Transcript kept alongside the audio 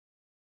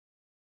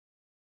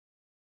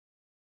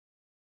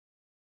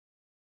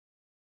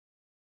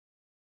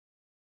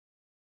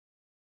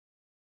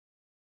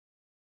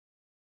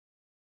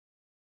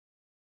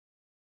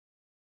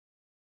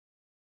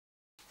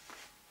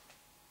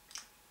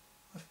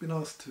been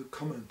asked to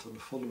comment on the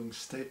following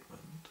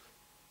statement.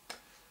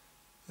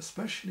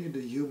 Especially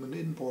the human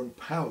inborn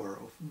power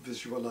of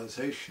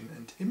visualization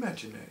and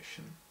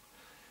imagination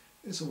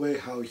is a way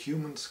how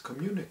humans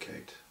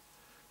communicate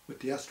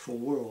with the astral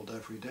world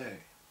every day.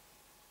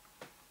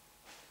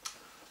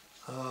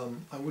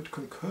 I would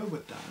concur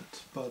with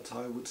that, but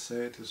I would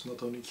say it is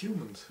not only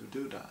humans who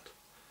do that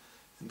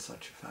in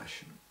such a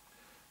fashion,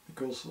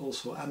 because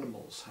also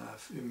animals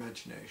have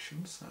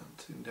imaginations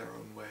and, in their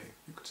own way,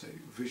 you could say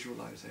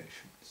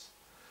visualizations.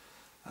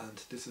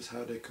 And this is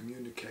how they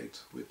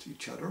communicate with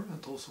each other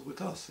and also with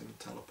us in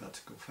a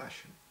telepathical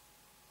fashion.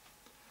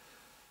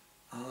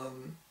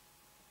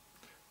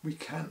 We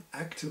can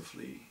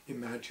actively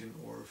imagine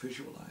or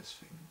visualize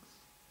things,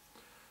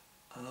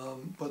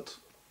 but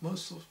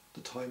most of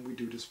the time we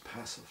do this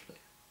passively.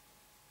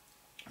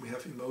 We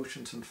have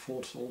emotions and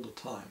thoughts all the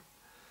time,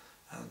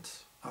 and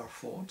our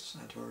thoughts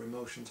and our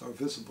emotions are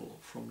visible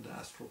from the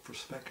astral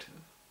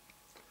perspective.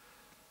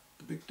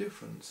 The big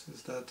difference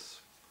is that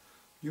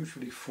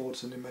usually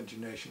thoughts and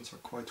imaginations are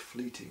quite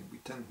fleeting. We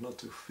tend not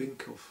to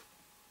think of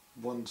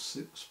one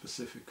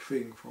specific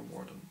thing for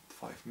more than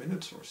 5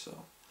 minutes or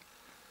so.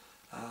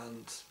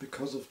 And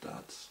because of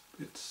that,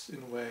 it's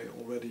in a way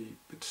already,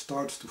 it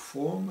starts to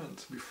form,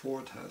 and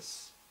before it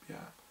has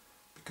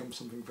become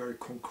something very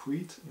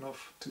concrete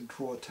enough to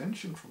draw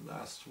attention from the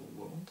astral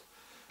world,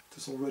 it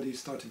is already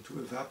starting to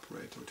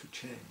evaporate or to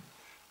change.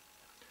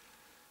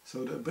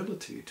 So the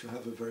ability to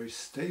have a very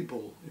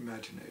stable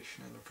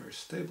imagination and a very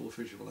stable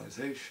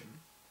visualization,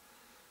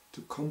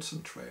 to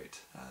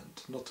concentrate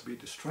and not to be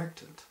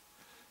distracted,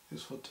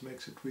 is what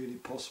makes it really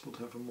possible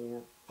to have a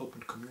more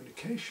open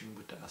communication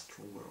with the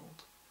astral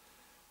world.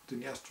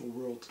 Within the astral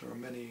world there are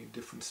many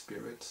different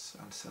spirits,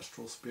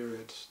 ancestral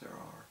spirits, there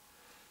are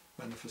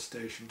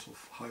manifestations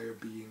of higher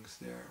beings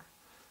there.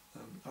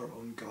 Our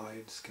own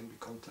guides can be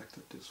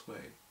contacted this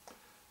way.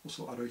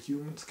 Also other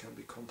humans can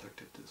be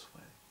contacted this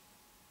way.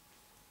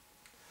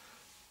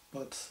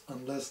 But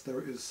unless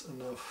there is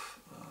enough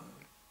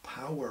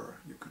power,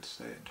 you could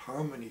say, and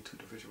harmony to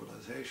the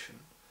visualization,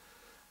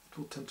 it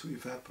will tend to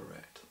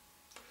evaporate.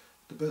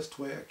 The best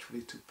way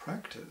actually to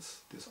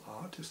practice this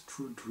art is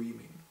through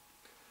dreaming.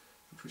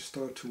 If we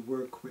start to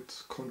work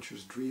with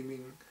conscious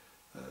dreaming,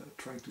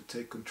 trying to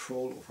take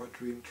control of our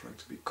dream, trying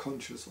to be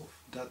conscious of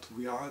that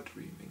we are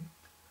dreaming,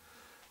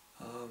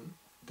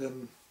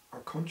 then our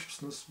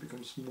consciousness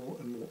becomes more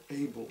and more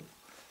able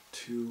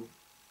to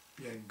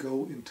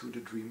go into the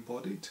dream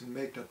body, to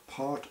make that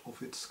part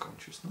of its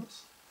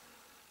consciousness,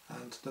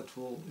 and that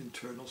will in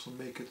turn also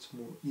make it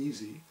more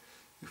easy,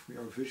 if we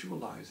are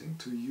visualizing,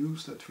 to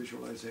use that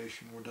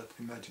visualization or that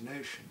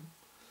imagination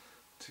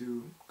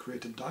to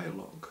create a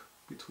dialogue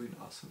between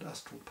us and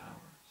astral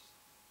powers.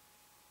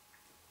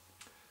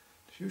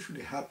 This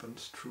usually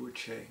happens through a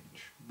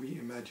change. We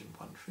imagine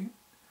one thing,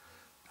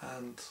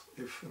 and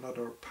if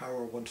another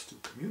power wants to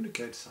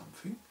communicate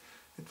something,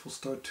 it will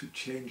start to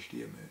change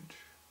the image.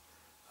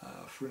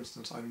 For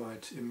instance, I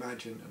might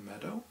imagine a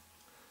meadow,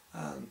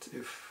 and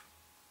if,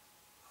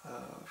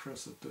 for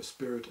instance, the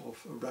spirit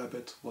of a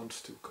rabbit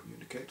wants to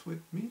communicate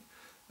with me,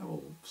 I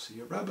will see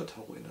a rabbit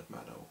hole in that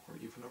meadow, or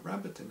even a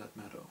rabbit in that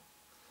meadow.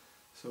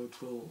 So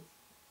it will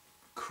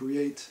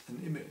create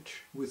an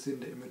image within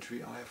the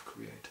imagery I have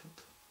created.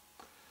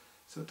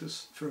 So it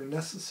is very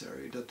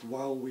necessary that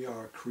while we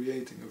are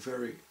creating a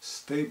very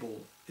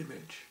stable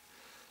image,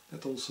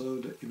 that also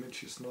the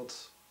image is not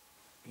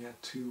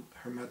too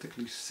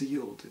hermetically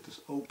sealed. It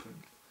is open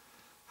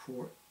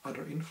for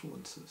other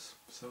influences,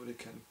 so they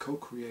can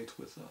co-create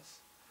with us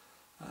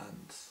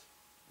and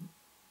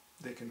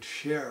they can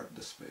share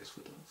the space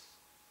with us.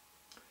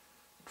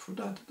 But for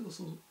that it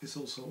is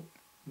also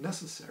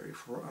necessary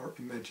for our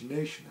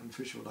imagination and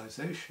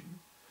visualization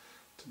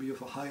to be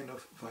of a high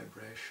enough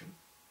vibration.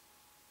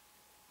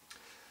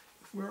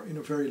 If we're in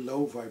a very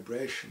low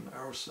vibration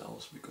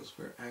ourselves because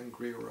we're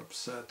angry or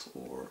upset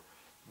or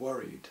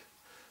worried,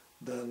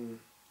 then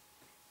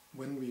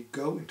when we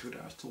go into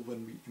the astral,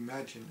 when we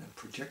imagine and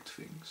project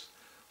things,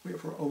 we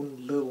have our own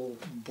little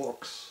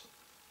box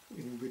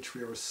in which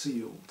we are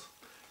sealed.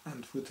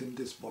 And within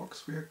this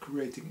box we are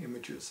creating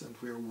images and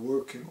we are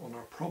working on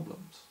our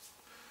problems.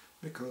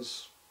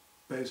 Because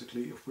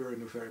basically if we're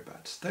in a very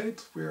bad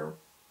state, we're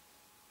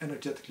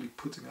energetically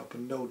putting up a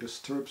no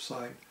disturb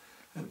sign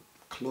and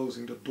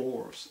closing the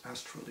doors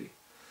astrally,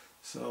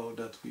 so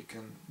that we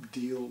can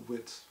deal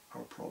with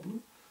our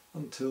problem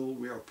until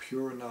we are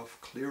pure enough,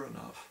 clear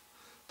enough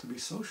to be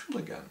social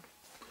again,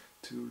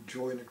 to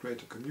join a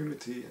greater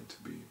community and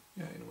to be,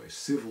 in a way,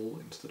 civil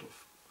instead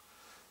of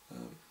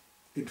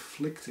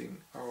inflicting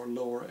our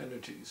lower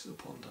energies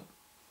upon them.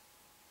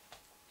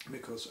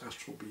 Because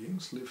astral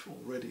beings live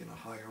already in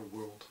a higher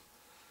world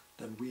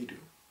than we do.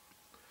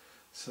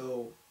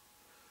 So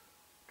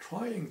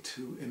trying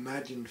to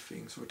imagine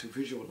things or to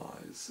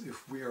visualize,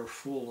 if we are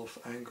full of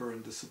anger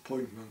and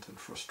disappointment and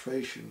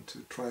frustration, to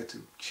try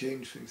to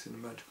change things in a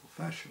magical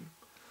fashion,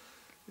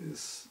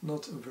 is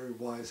not a very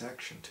wise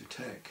action to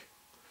take.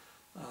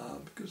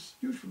 Because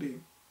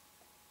usually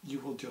you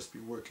will just be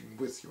working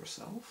with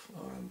yourself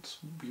and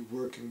be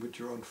working with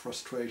your own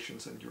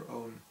frustrations and your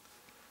own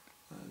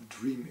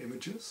dream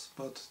images,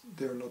 but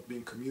they're not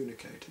being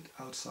communicated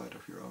outside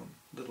of your own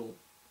little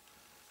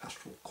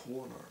astral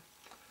corner.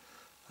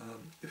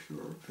 If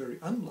you're very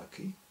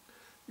unlucky,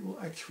 you will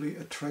actually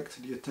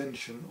attract the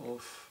attention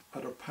of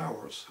other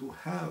powers who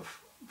have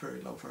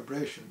very low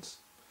vibrations,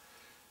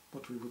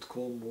 what we would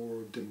call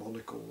more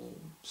demonical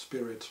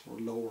spirits or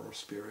lower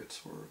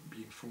spirits or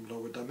beings from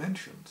lower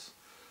dimensions,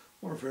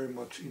 or very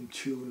much in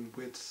tune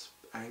with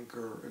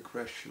anger,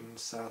 aggression,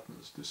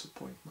 sadness,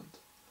 disappointment.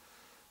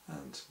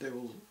 And they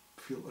will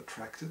feel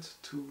attracted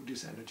to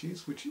these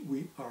energies which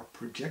we are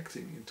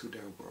projecting into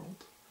their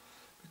world,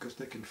 because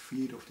they can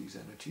feed off these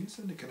energies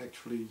and they can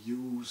actually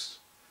use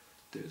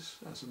this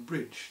as a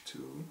bridge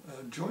to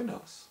join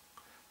us,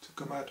 to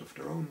come out of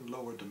their own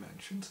lower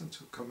dimensions and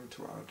to come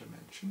into our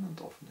dimension,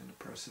 and often in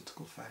a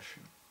parasitical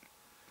fashion.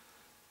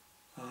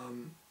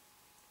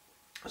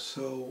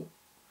 So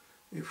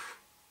if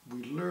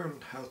we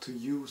learn how to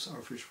use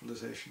our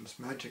visualizations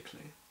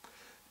magically,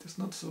 it's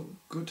not so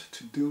good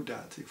to do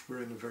that if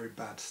we're in a very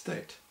bad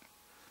state.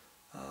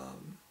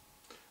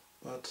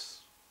 But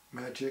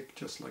magic,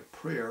 just like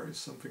prayer, is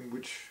something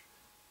which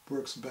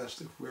works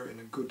best if we're in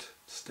a good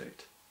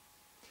state.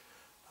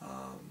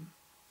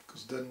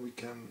 Because then we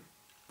can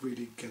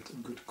really get a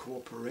good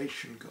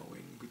cooperation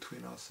going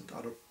between us and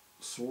other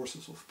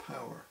sources of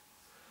power.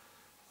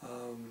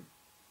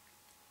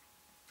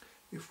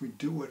 If we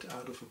do it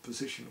out of a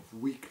position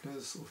of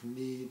weakness, of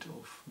need,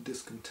 of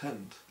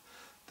discontent,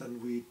 then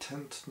we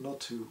tend not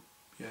to,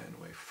 in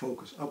a way,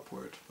 focus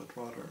upward, but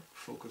rather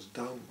focus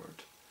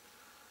downward.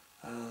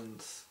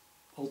 And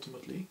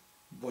ultimately,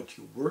 what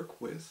you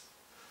work with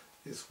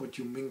is what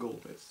you mingle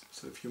with.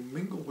 So if you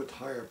mingle with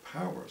higher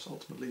powers,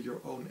 ultimately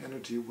your own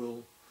energy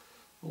will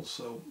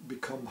also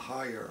become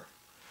higher,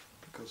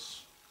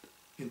 because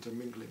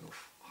intermingling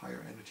of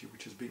higher energy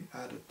which is being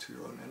added to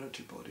your own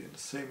energy body, and the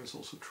same is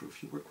also true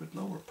if you work with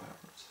lower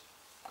powers.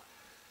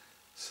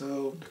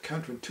 So the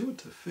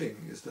counterintuitive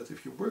thing is that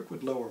if you work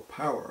with lower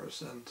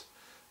powers and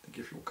they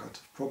give you all kinds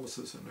of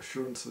promises and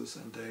assurances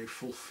and they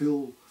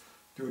fulfill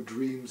your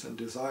dreams and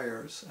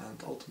desires,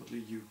 and ultimately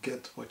you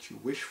get what you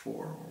wish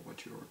for or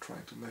what you're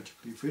trying to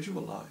magically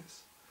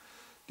visualize,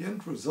 the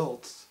end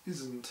result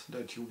isn't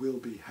that you will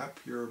be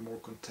happier, more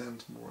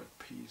content, more at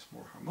peace,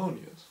 more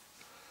harmonious.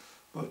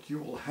 But you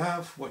will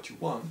have what you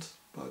want,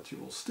 but you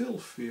will still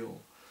feel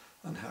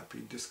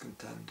unhappy,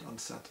 discontent,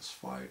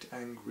 unsatisfied,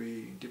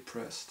 angry,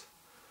 depressed.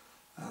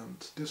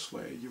 And this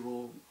way you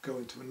will go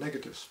into a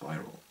negative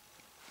spiral.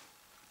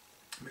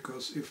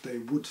 Because if they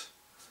would,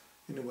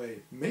 in a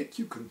way, make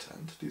you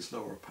content, these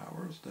lower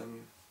powers,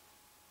 then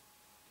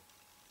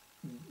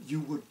you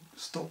would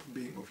stop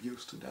being of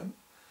use to them.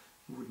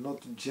 You would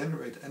not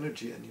generate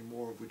energy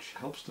anymore which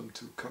helps them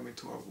to come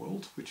into our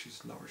world, which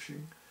is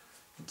nourishing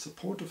and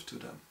supportive to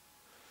them.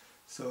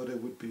 So they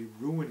would be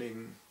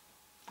ruining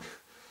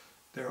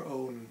their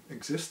own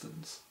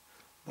existence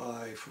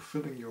by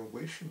fulfilling your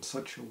wish in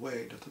such a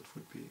way that it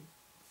would be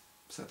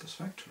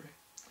satisfactory.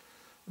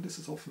 And this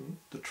is often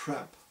the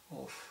trap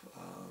of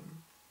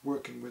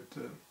working with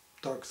the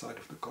dark side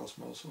of the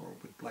cosmos or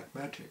with black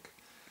magic.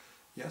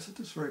 Yes, it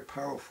is very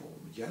powerful.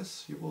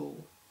 Yes, you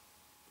will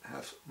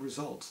have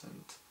results,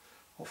 and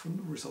often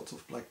the results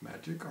of black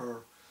magic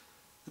are,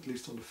 at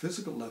least on the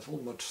physical level,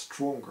 much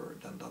stronger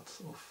than that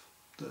of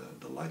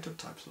the lighter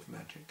types of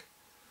magic,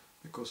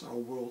 because our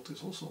world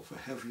is also of a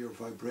heavier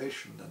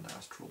vibration than the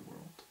astral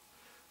world.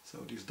 So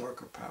these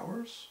darker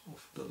powers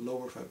of the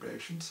lower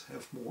vibrations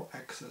have more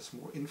access,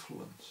 more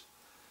influence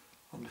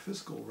on the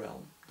physical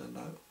realm than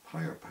the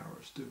higher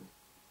powers do.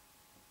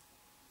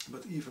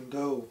 But even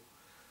though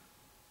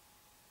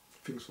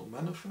things will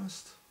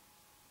manifest,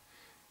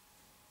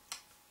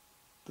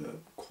 the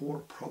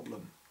core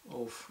problem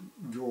of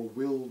your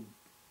will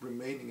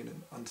remaining in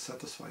an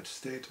unsatisfied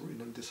state or in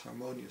a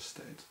disharmonious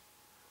state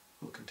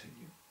will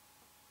continue.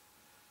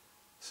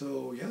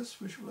 So yes,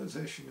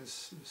 visualization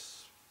is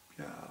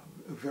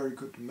a very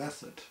good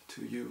method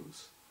to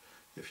use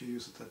if you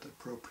use it at the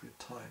appropriate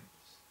times.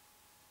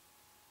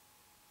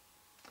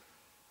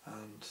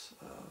 And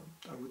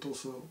I would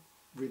also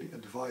really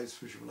advise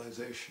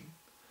visualization.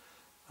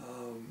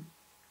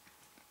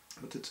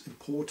 But it's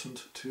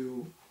important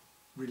to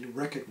really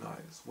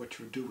recognize what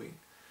you're doing,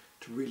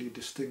 to really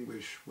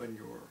distinguish when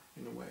you're,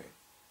 in a way,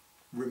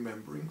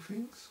 remembering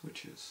things,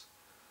 which is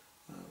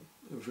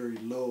a very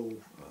low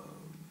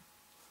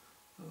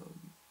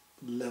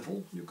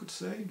level, you could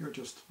say. You're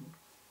just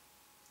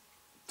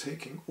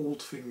taking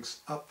old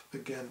things up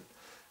again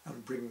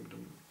and bringing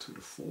them to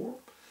the fore.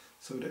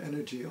 So the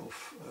energy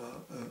of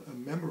a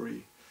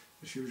memory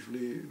is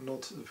usually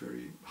not a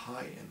very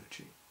high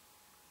energy.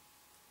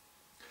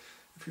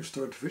 If you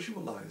start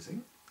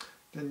visualizing,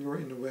 then you're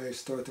in a way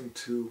starting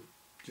to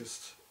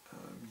just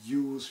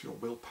use your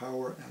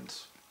willpower and,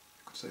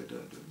 you could say,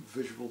 the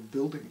visual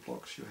building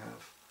blocks you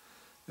have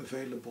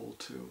available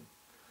to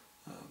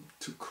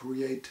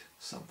create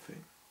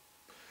something.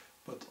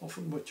 But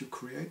often what you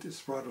create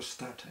is rather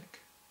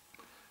static.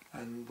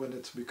 And when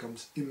it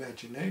becomes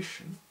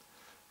imagination,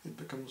 it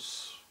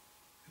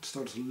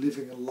starts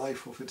living a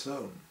life of its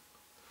own.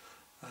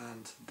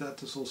 And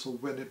that is also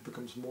when it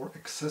becomes more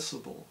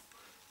accessible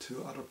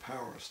to other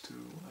powers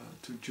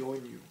to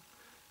join you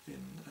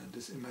in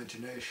this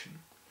imagination.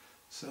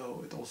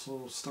 So it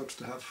also starts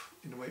to have,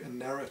 in a way, a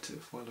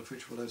narrative, while the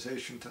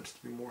visualization tends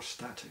to be more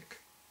static.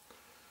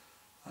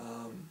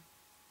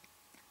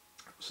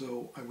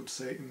 So I would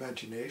say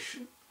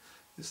imagination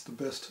is the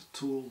best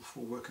tool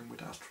for working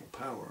with astral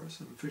powers,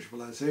 and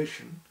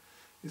visualization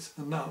is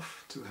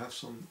enough to have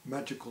some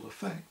magical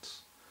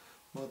effects,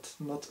 but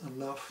not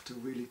enough to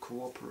really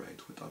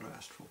cooperate with other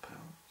astral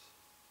powers.